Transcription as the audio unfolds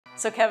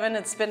So Kevin,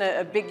 it's been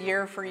a big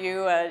year for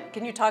you.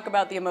 Can you talk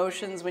about the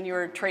emotions when you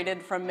were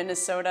traded from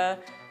Minnesota,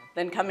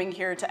 then coming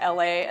here to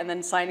LA, and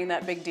then signing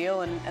that big deal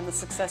and the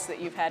success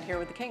that you've had here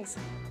with the Kings?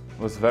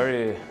 I was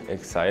very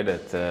excited,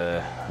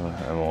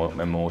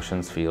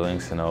 emotions,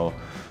 feelings, you know.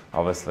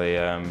 Obviously,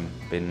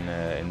 been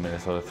in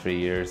Minnesota 3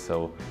 years,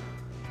 so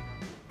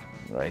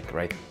right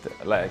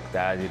like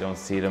that, you don't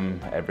see them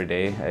every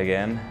day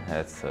again.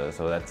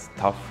 So that's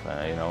tough,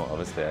 you know.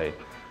 Obviously,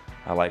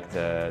 I like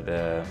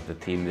the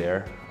team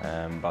there,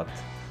 but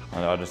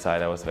on the other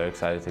side, I was very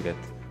excited to get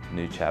a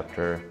new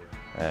chapter.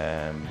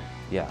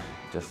 Yeah,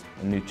 just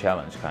a new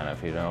challenge, kind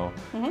of, you know.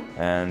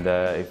 And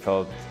it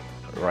felt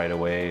right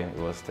away it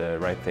was the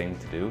right thing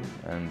to do,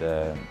 and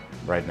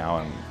right now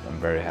I'm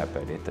very happy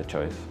I did the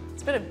choice.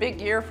 It's been a big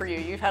year for you.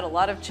 You've had a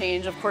lot of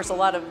change, of course a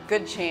lot of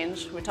good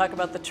change. We talk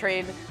about the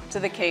trade to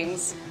the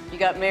Kings. You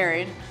got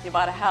married, you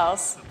bought a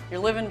house, you're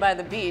living by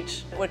the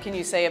beach. What can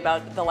you say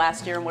about the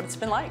last year and what it's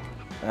been like?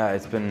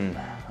 It's been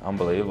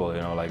unbelievable,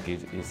 you know, like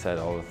you said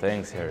all the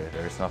things here.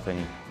 There's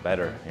nothing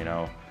better, you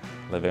know,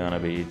 living on a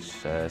beach,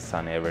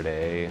 sunny every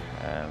day,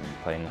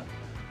 playing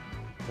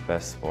the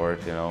best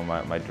sport, you know,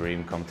 my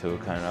dream come true,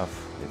 kind of.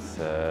 It's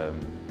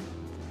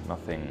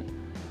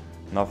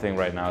nothing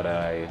right now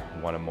that I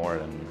wanted more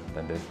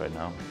than this right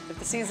now. If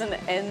the season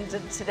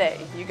ended today,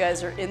 you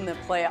guys are in the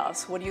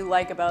playoffs. What do you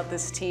like about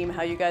this team,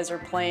 how you guys are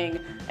playing,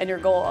 and your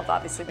goal of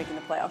obviously making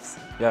the playoffs?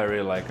 Yeah, I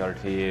really like our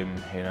team.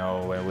 You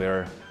know, when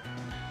we're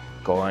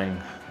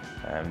going,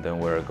 then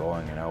we're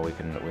going. You know,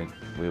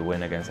 we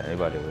win against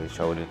anybody. We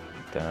showed it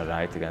the other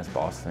night against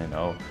Boston. You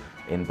know,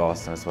 in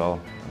Boston as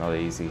well. Not an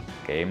easy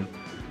game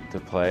to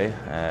play.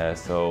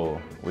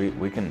 So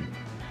we can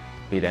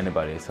beat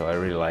anybody, so I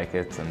really like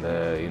it.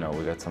 And you know,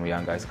 we got some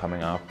young guys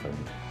coming up, and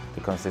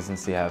the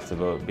consistency has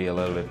to be a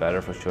little bit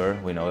better for sure.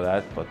 We know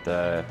that,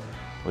 but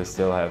we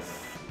still have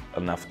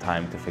enough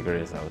time to figure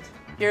this out.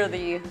 You're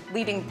the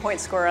leading point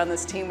scorer on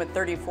this team with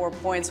 34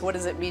 points. What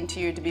does it mean to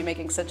you to be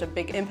making such a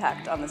big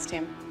impact on this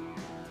team?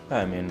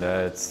 I mean,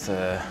 that's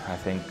I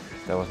think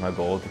that was my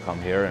goal, to come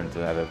here and to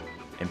have an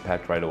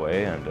impact right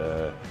away, and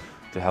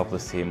to help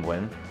this team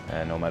win,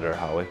 no matter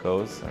how it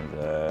goes, and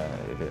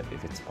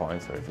if it's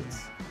points or if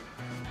it's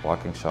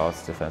blocking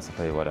shots,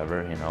 defensively,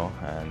 whatever, you know.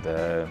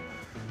 And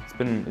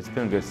it's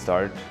been a good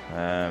start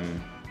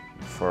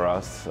for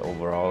us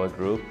overall, a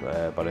group,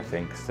 but I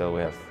think still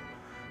we have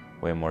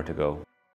way more to go.